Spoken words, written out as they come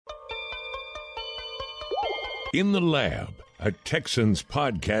In the Lab, a Texans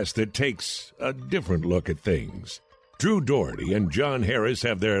podcast that takes a different look at things. Drew Doherty and John Harris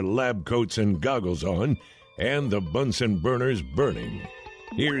have their lab coats and goggles on, and the Bunsen burners burning.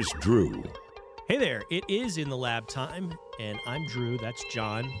 Here's Drew. Hey there, it is In the Lab time, and I'm Drew, that's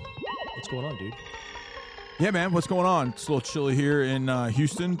John. What's going on, dude? Yeah, man, what's going on? It's a little chilly here in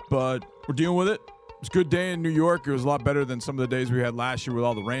Houston, but we're dealing with it. It was a good day in New York. It was a lot better than some of the days we had last year with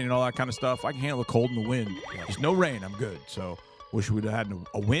all the rain and all that kind of stuff. I can handle the cold and the wind. There's no rain, I'm good. So wish we'd have had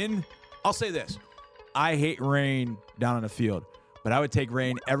a win. I'll say this. I hate rain down on the field, but I would take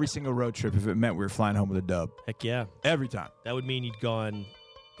rain every single road trip if it meant we were flying home with a dub. Heck yeah. Every time. That would mean you'd gone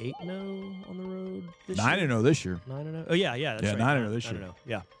 8-0 on the road this year? 9-0 this year. 9-0? Oh, yeah, that's right. 9-0 this year. 9-0,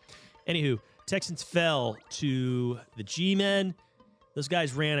 yeah. Anywho, Texans fell to the G-Men. Those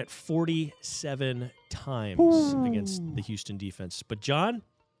guys ran it 47 times against the Houston defense. But, John,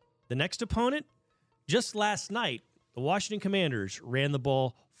 the next opponent, just last night, the Washington Commanders ran the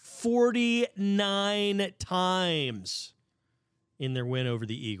ball 49 times in their win over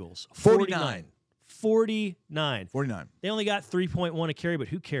the Eagles. 49. 49. They only got 3.1 a carry, but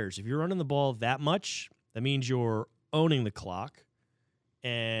who cares? If you're running the ball that much, that means you're owning the clock,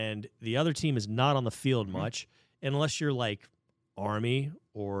 and the other team is not on the field much, unless you're like Army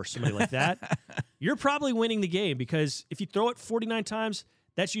or somebody like that. You're probably winning the game, because if you throw it 49 times,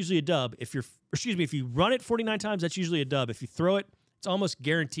 that's usually a dub. If you run it 49 times, that's usually a dub. If you throw it, it's almost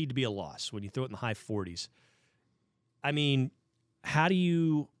guaranteed to be a loss when you throw it in the high 40s. I mean, how do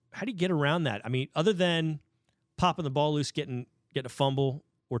you get around that? I mean, other than popping the ball loose, getting a fumble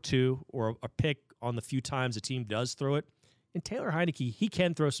or two, or a pick on the few times a team does throw it. And Taylor Heinicke, he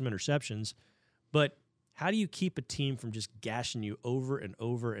can throw some interceptions, but how do you keep a team from just gashing you over and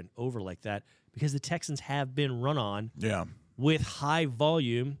over and over like that? Because the Texans have been run on with high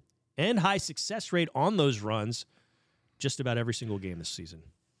volume and high success rate on those runs just about every single game this season.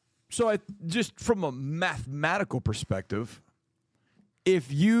 So just from a mathematical perspective,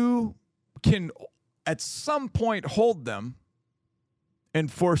 if you can at some point hold them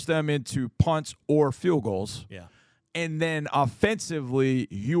and force them into punts or field goals, and then offensively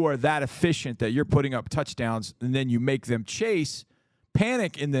you are that efficient that you're putting up touchdowns, and then you make them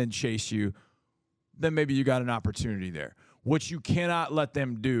panic and then chase you, then maybe you got an opportunity there. What you cannot let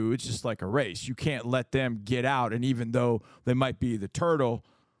them do, it's just like a race. You can't let them get out, and even though they might be the turtle,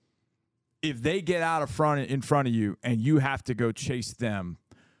 if they get out in front of you and you have to go chase them,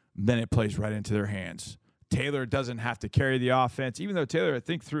 then it plays right into their hands. Taylor doesn't have to carry the offense, even though Taylor, I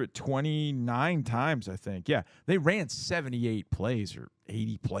think, threw it 29 times, I think. Yeah, they ran 78 plays or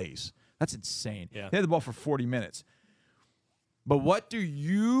 80 plays. That's insane. Yeah. They had the ball for 40 minutes. But what do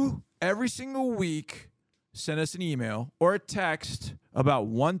you, every single week, send us an email or a text about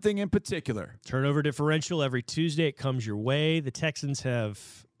one thing in particular? Turnover differential every Tuesday. It comes your way. The Texans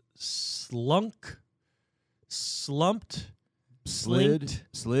have slumped, slid,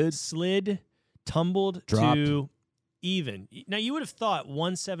 tumbled, dropped to even. Now, you would have thought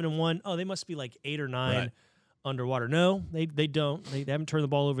 1-7-1, they must be like 8 or 9 underwater. No, they don't. They haven't turned the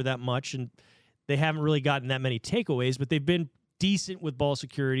ball over that much, and they haven't really gotten that many takeaways, but they've been decent with ball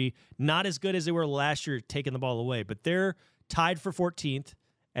security. Not as good as they were last year taking the ball away, but they're tied for 14th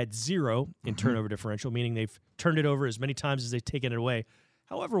at 0 in turnover differential, meaning they've turned it over as many times as they've taken it away.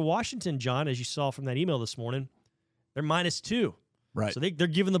 However, Washington, John, as you saw from that email this morning, they're -2. Right. So they're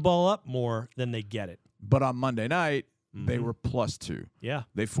giving the ball up more than they get it. But on Monday night, they were +2. Yeah.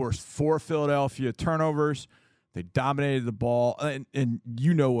 They forced 4 Philadelphia turnovers. They dominated the ball. And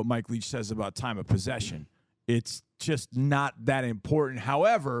you know what Mike Leach says about time of possession. It's just not that important.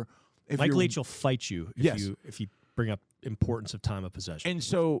 However, if Mike Leach will fight you if you bring up importance of time of possession. And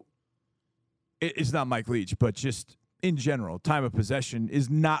so it's not Mike Leach, but just in general, time of possession is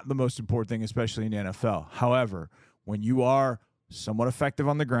not the most important thing, especially in the NFL. However, when you are somewhat effective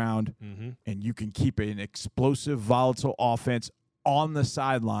on the ground and you can keep an explosive, volatile offense on the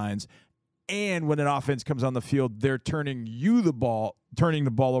sidelines, and when an offense comes on the field, they're turning the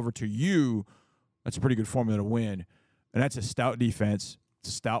ball over to you, that's a pretty good formula to win. And that's a stout defense. It's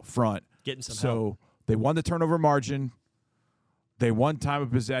a stout front. Getting some help. So they won the turnover margin. They won time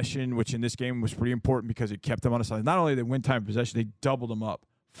of possession, which in this game was pretty important because it kept them on the side. Not only did they win time of possession, they doubled them up.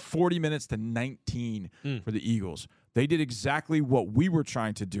 40 minutes to 19 for the Eagles. They did exactly what we were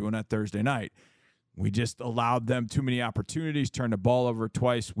trying to do on that Thursday night. We just allowed them too many opportunities, turned the ball over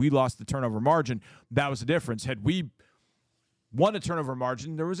twice. We lost the turnover margin. That was the difference. Had we won the turnover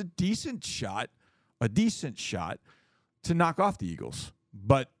margin, there was a decent shot to knock off the Eagles,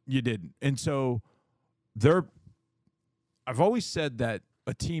 but you didn't. And so I've always said that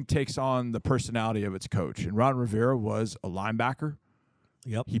a team takes on the personality of its coach. And Ron Rivera was a linebacker.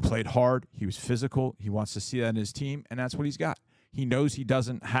 Yep. He played hard. He was physical. He wants to see that in his team, and that's what he's got. He knows he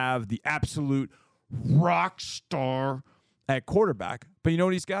doesn't have the absolute rock star at quarterback, but you know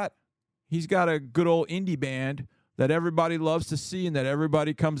what he's got? He's got a good old indie band that everybody loves to see and that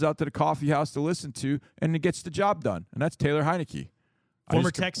everybody comes out to the coffee house to listen to, and it gets the job done, and that's Taylor Heineke. Former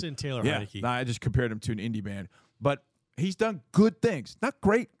Texan Taylor Heineke. I just compared him to an indie band. But he's done good things. Not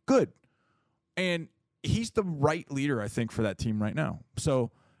great, good. And he's the right leader, I think, for that team right now.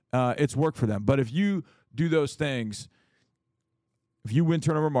 So it's worked for them. But if you do those things, if you win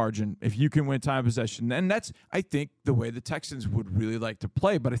turnover margin, if you can win time of possession, and that's, I think, the way the Texans would really like to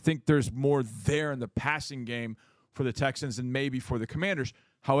play. But I think there's more there in the passing game for the Texans and maybe for the Commanders.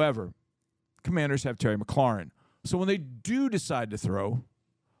 However, Commanders have Terry McLaurin. So when they do decide to throw,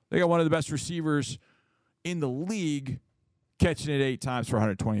 they got one of the best receivers in the league catching it 8 times for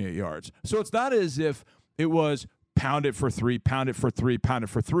 128 yards. So it's not as if it was pound it for 3, pound it for 3, pound it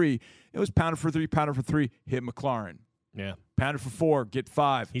for 3. It was pound it for 3, pound it for 3, hit McLaurin. Yeah. Pound it for 4, get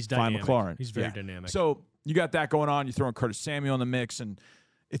 5, He's find dynamic. McLaurin. He's very dynamic. So you got that going on. You're throwing Curtis Samuel in the mix, and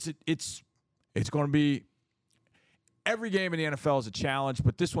it's going to be every game in the NFL is a challenge,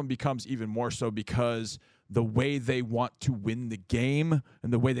 but this one becomes even more so because the way they want to win the game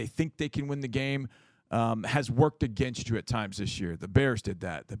and the way they think they can win the game has worked against you at times this year. The Bears did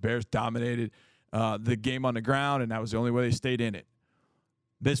that. The Bears dominated the game on the ground, and that was the only way they stayed in it.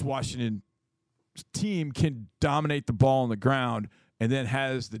 This Washington team can dominate the ball on the ground and then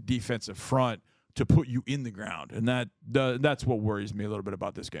has the defensive front to put you in the ground, and that's what worries me a little bit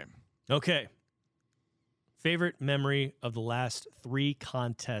about this game. Okay. Favorite memory of the last 3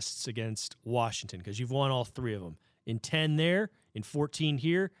 contests against Washington, because you've won all 3 of them. In 10 there, in 14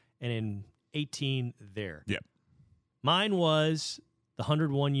 here, and in 18 there. Yep. Mine was the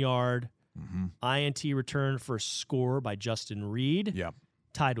 101-yard INT return for a score by Justin Reed. Yeah.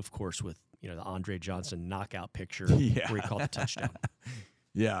 Tied, of course, with the Andre Johnson knockout picture where he called the touchdown.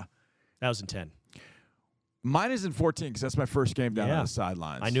 Yeah. That was in 10. Mine is in 14 because that's my first game down on the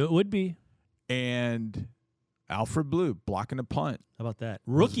sidelines. I knew it would be. And Alfred Blue blocking a punt. How about that?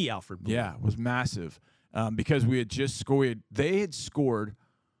 Rookie Alfred Blue. Yeah, was massive because we had just scored. They had scored,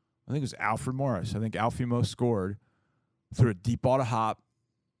 I think it was Alfred Morris. I think Alfie Mo scored through a deep ball to Hop.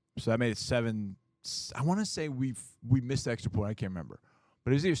 So that made it 7. I want to say we missed the extra point. I can't remember.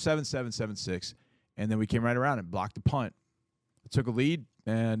 But it was either 7-7, 7-6. And then we came right around and blocked the punt. Took a lead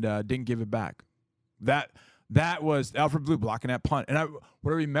and didn't give it back. That was Alfred Blue blocking that punt. And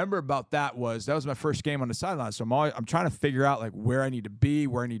what I remember about that was my first game on the sideline. So I'm trying to figure out like where I need to be,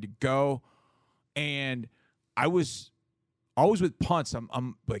 where I need to go. And I was always with punts.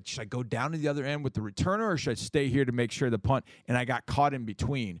 I'm like, should I go down to the other end with the returner or should I stay here to make sure the punt? And I got caught in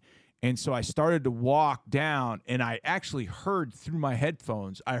between. And so I started to walk down, and I actually heard through my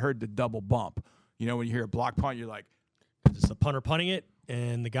headphones, I heard the double bump. You know, when you hear a block punt, you're like, it's the punter punting it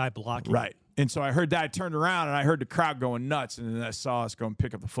and the guy blocking. Right. And so I heard that. I turned around, and I heard the crowd going nuts, and then I saw us go and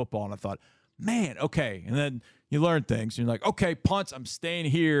pick up the football, and I thought, man, okay. And then you learn things. You're like, okay, punts, I'm staying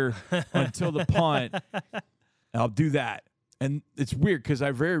here until the punt. And I'll do that. And it's weird because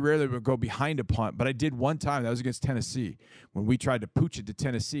I very rarely would go behind a punt, but I did one time. That was against Tennessee when we tried to pooch it to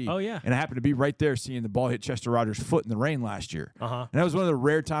Tennessee. Oh, yeah. And I happened to be right there seeing the ball hit Chester Rogers' foot in the rain last year. Uh-huh. And that was one of the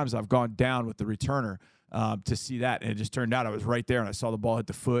rare times I've gone down with the returner to see that. And it just turned out I was right there, and I saw the ball hit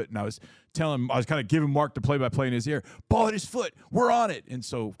the foot, and I was kind of giving Mark the play-by-play in his ear. Ball hit his foot. We're on it. And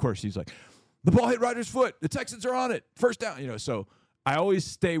so, of course, he's like, the ball hit Rogers' foot. The Texans are on it. First down. So I always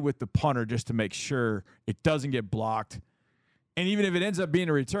stay with the punter just to make sure it doesn't get blocked. And even if it ends up being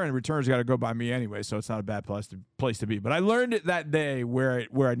a return, the return's got to go by me anyway, so it's not a bad place to be. But I learned it that day where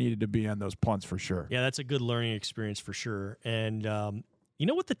I needed to be on those punts for sure. Yeah, that's a good learning experience for sure. And you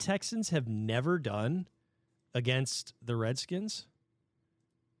know what the Texans have never done against the Redskins?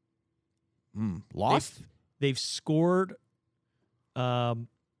 Lost? They've scored. They've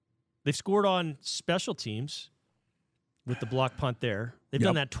scored on special teams with the block punt there. They've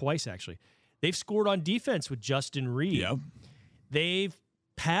done that twice, actually. They've scored on defense with Justin Reed. Yep. They've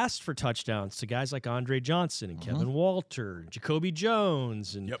passed for touchdowns to guys like Andre Johnson and Kevin Walter, Jacoby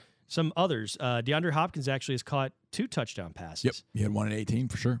Jones, and some others. DeAndre Hopkins actually has caught 2 touchdown passes. Yep, he had one in 18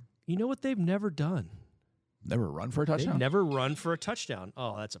 for sure. You know what they've never done? Never run for a touchdown? They've never run for a touchdown.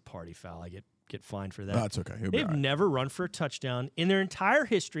 Oh, that's a party foul. I get fined for that. That's okay. They've never run for a touchdown in their entire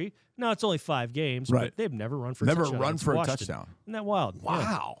history. No, it's only 5 games, but they've never run for a touchdown. Never run for a touchdown. Isn't that wild?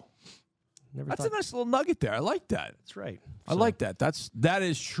 Wow. Yeah. That's a nice little nugget there. I like that. That's right. I like that. That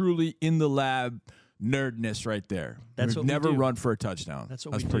is truly in the lab nerdness right there. That's We've what we never do. run for a touchdown. That's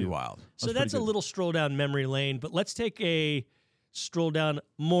what That's we pretty do. wild. So that's a little stroll down memory lane, but let's take a stroll down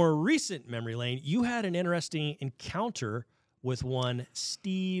more recent memory lane. You had an interesting encounter with one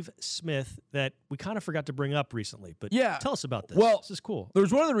Steve Smith that we kind of forgot to bring up recently, but tell us about this. Well, this is cool.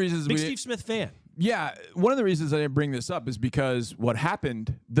 There's one of the reasons Big Steve Smith fan. Yeah, one of the reasons I didn't bring this up is because what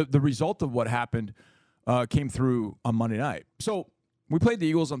happened, the result of what happened came through on Monday night. So we played the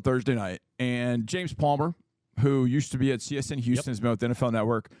Eagles on Thursday night, and James Palmer, who used to be at CSN Houston, has been with the NFL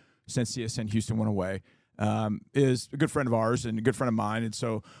Network since CSN Houston went away, is a good friend of ours and a good friend of mine. And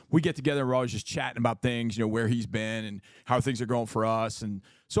so we get together and we're always just chatting about things, where he's been and how things are going for us. And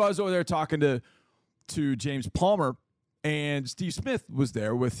so I was over there talking to James Palmer, and Steve Smith was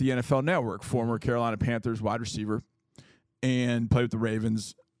there with the NFL Network, former Carolina Panthers wide receiver, and played with the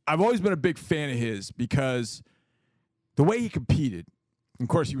Ravens. I've always been a big fan of his because the way he competed, of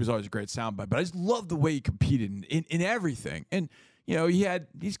course, he was always a great soundbite, but I just love the way he competed in everything. And,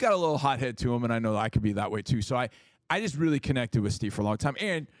 he's got a little hothead to him, and I know I could be that way too. So I just really connected with Steve for a long time.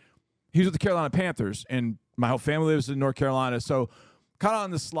 And he was with the Carolina Panthers, and my whole family lives in North Carolina. So kind of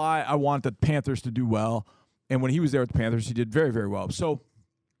on the sly, I want the Panthers to do well. And when he was there with the Panthers, he did very, very well. So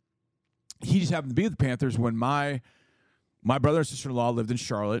he just happened to be with the Panthers when my brother and sister-in-law lived in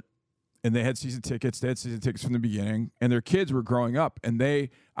Charlotte, and they had season tickets. They had season tickets from the beginning, and their kids were growing up. And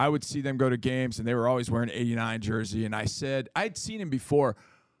I would see them go to games, and they were always wearing an 89 jersey. And I said, I'd seen him before,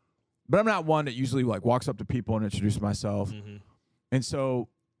 but I'm not one that usually walks up to people and introduces myself. Mm-hmm. And so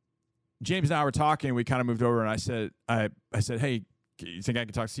James and I were talking, and we kind of moved over, and I said, hey, you think I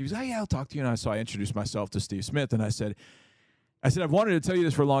can talk to Steve? He was, yeah, I'll talk to you. And so I introduced myself to Steve Smith, and I said, I've wanted to tell you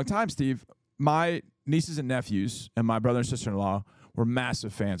this for a long time, Steve. My nieces and nephews and my brother and sister-in-law were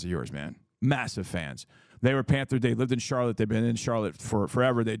massive fans of yours, man. Massive fans. They were Panther. They lived in Charlotte. They've been in Charlotte for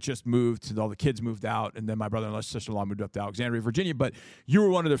forever. They just moved. All the kids moved out, and then my brother and sister-in-law moved up to Alexandria, Virginia. But you were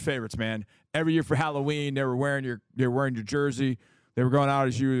one of their favorites, man. Every year for Halloween, they were wearing your jersey. They were going out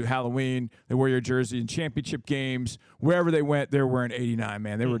as you Halloween. They wore your jersey in championship games. Wherever they went, they were wearing 89,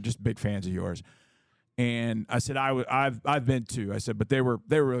 man. They were just big fans of yours. And I said, I've been too. I said, but they were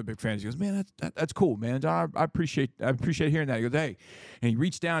really big fans. He goes, man, that's cool, man. I appreciate hearing that. He goes, hey, and he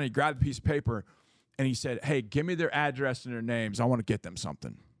reached down, and he grabbed a piece of paper, and he said, hey, give me their address and their names. I want to get them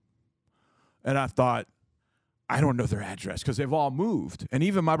something. And I thought, I don't know their address because they've all moved. And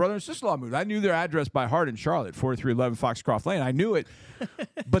even my brother and sister-in-law moved. I knew their address by heart in Charlotte, 4311 Foxcroft Lane. I knew it,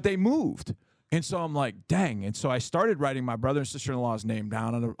 but they moved. And so I'm like, dang. And so I started writing my brother and sister-in-law's name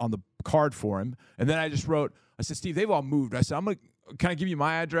down on the card for him. And then I just wrote, I said, Steve, they've all moved. I said, can I give you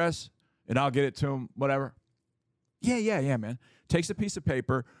my address and I'll get it to him, whatever? Yeah, man. Takes a piece of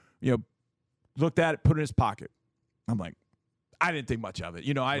paper, looked at it, put it in his pocket. I'm like, I didn't think much of it.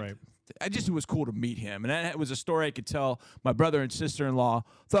 I just it was cool to meet him. And that was a story I could tell my brother and sister-in-law.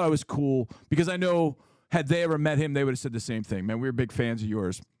 Thought I was cool because I know had they ever met him, they would have said the same thing. Man, we were big fans of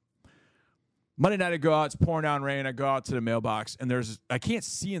yours. Monday night I go out, it's pouring down rain. I go out to the mailbox, and I can't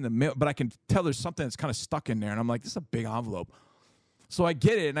see in the mail, but I can tell there's something that's kind of stuck in there. And I'm like, this is a big envelope. So I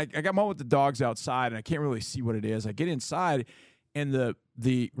get it, and I got home with the dogs outside, and I can't really see what it is. I get inside, and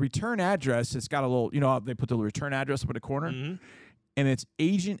the return address, it's got a little, they put the return address up in the corner. Mm-hmm. And it's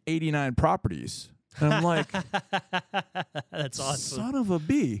Agent 89 Properties. And I'm like, that's awesome. Son of a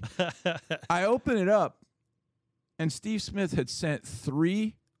bee. I open it up, and Steve Smith had sent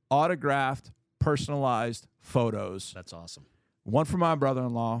 3 autographed, personalized photos. That's awesome. One for my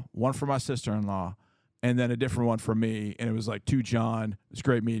brother-in-law, one for my sister-in-law, and then a different one for me. And it was like, to John, it's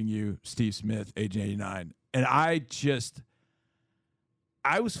great meeting you, Steve Smith, Agent 89. And I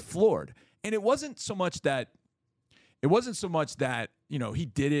was floored. And it wasn't so much that, he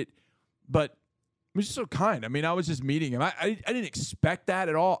did it, but it was just so kind. I mean, I was just meeting him. I didn't expect that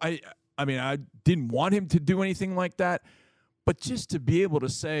at all. I didn't want him to do anything like that, but just to be able to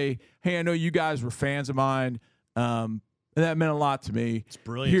say, hey, I know you guys were fans of mine, and that meant a lot to me. It's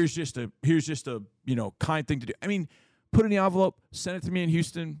brilliant. Here's just a kind thing to do. I mean, put it in the envelope, send it to me in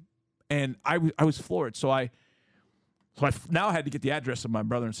Houston, and I was floored. So I now had to get the address of my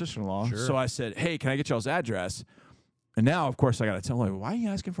brother and sister-in-law. Sure. So I said, hey, can I get y'all's address? And now, of course, I got to tell them, why are you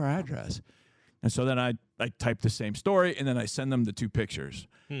asking for our address? And so then I type the same story, and then I send them the 2 pictures.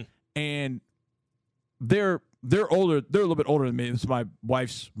 And they're older. They're a little bit older than me. This is my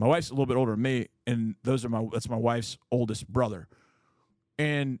wife's a little bit older than me, and that's my wife's oldest brother.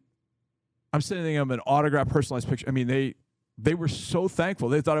 And I'm sending them an autographed, personalized picture. I mean, they were so thankful.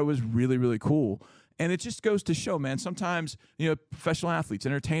 They thought it was really, really cool. And it just goes to show, man, sometimes, professional athletes,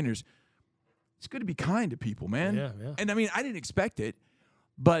 entertainers, it's good to be kind to people, man. Yeah. And I mean, I didn't expect it,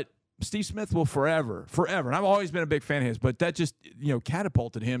 but Steve Smith will forever, and I've always been a big fan of his, but that just,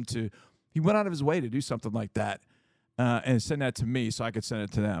 catapulted him to, he went out of his way to do something like that and send that to me so I could send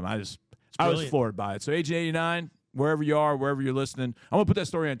it to them. I was floored by it. So Agent 89, wherever you are, wherever you're listening, I'm going to put that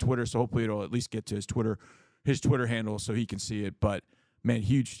story on Twitter, so hopefully it'll at least get to his Twitter handle so he can see it. But, man,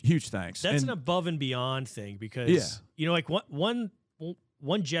 huge thanks. That's an above and beyond thing because, like one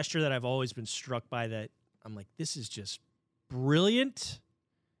gesture that I've always been struck by that I'm like, this is just brilliant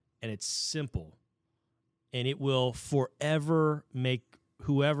and it's simple. And it will forever make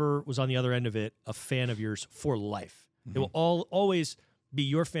whoever was on the other end of it a fan of yours for life. Mm-hmm. It will always be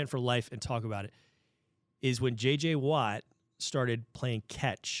your fan for life and talk about it. Is when J.J. Watt started playing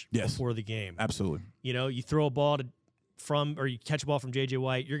catch before the game. Absolutely. You throw a ball or you catch a ball from J.J.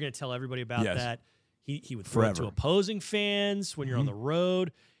 Watt, you're going to tell everybody about that. He would throw it to opposing fans when you're on the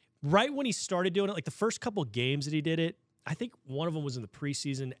road. Right when he started doing it, like the first couple games that he did it, I think one of them was in the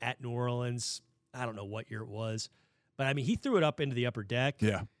preseason at New Orleans. I don't know what year it was. But, I mean, he threw it up into the upper deck.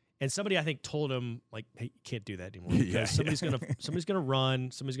 Yeah. And somebody, I think, told him, like, hey, you can't do that anymore. Because somebody's gonna run,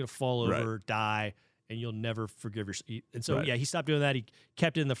 somebody's going to fall over, die, and you'll never forgive yourself. And so, he stopped doing that. He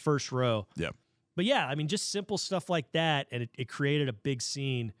kept it in the first row. Yeah. But, yeah, I mean, just simple stuff like that, and it created a big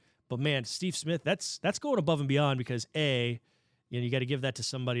scene. But, man, Steve Smith, that's going above and beyond because, A, you got to give that to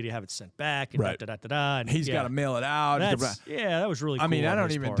somebody to have it sent back. And and he's got to mail it out. That was really cool. I mean, I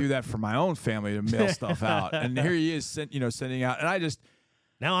don't even do that for my own family to mail stuff out. And here he is, sending out. And I just...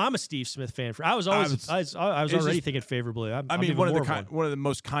 Now I'm a Steve Smith fan. I was already thinking favorably. I'm one of the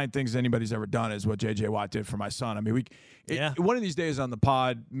most kind things anybody's ever done is what J.J. Watt did for my son. I mean, one of these days on the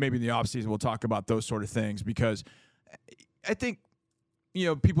pod, maybe in the offseason, we'll talk about those sort of things because I think,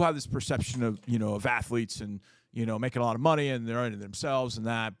 people have this perception of athletes and, making a lot of money and they're into themselves and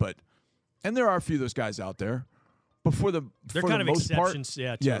that. And there are a few of those guys out there. But for the most part,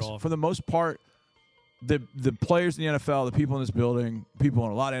 for the most part, the players in the NFL, the people in this building, people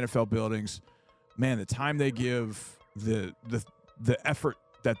in a lot of NFL buildings, man, the time they give, the effort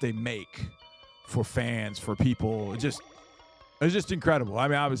that they make for fans, for people, it's just incredible. I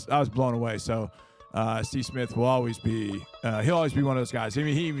mean, I was blown away. So Steve Smith will always be he'll always be one of those guys. I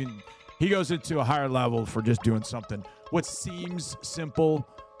mean, he goes into a higher level for just doing something. What seems simple,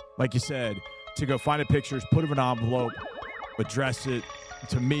 like you said, to go find the pictures, put it in an envelope, address it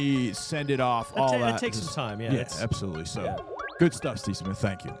to me, send it off, all that. It takes some time, yeah, absolutely. So good stuff, Steve Smith.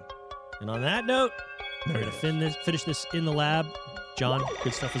 Thank you. And on that note, we're going to finish this in the lab. John,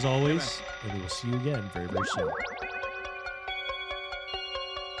 good stuff as always. And we will see you again very, very soon.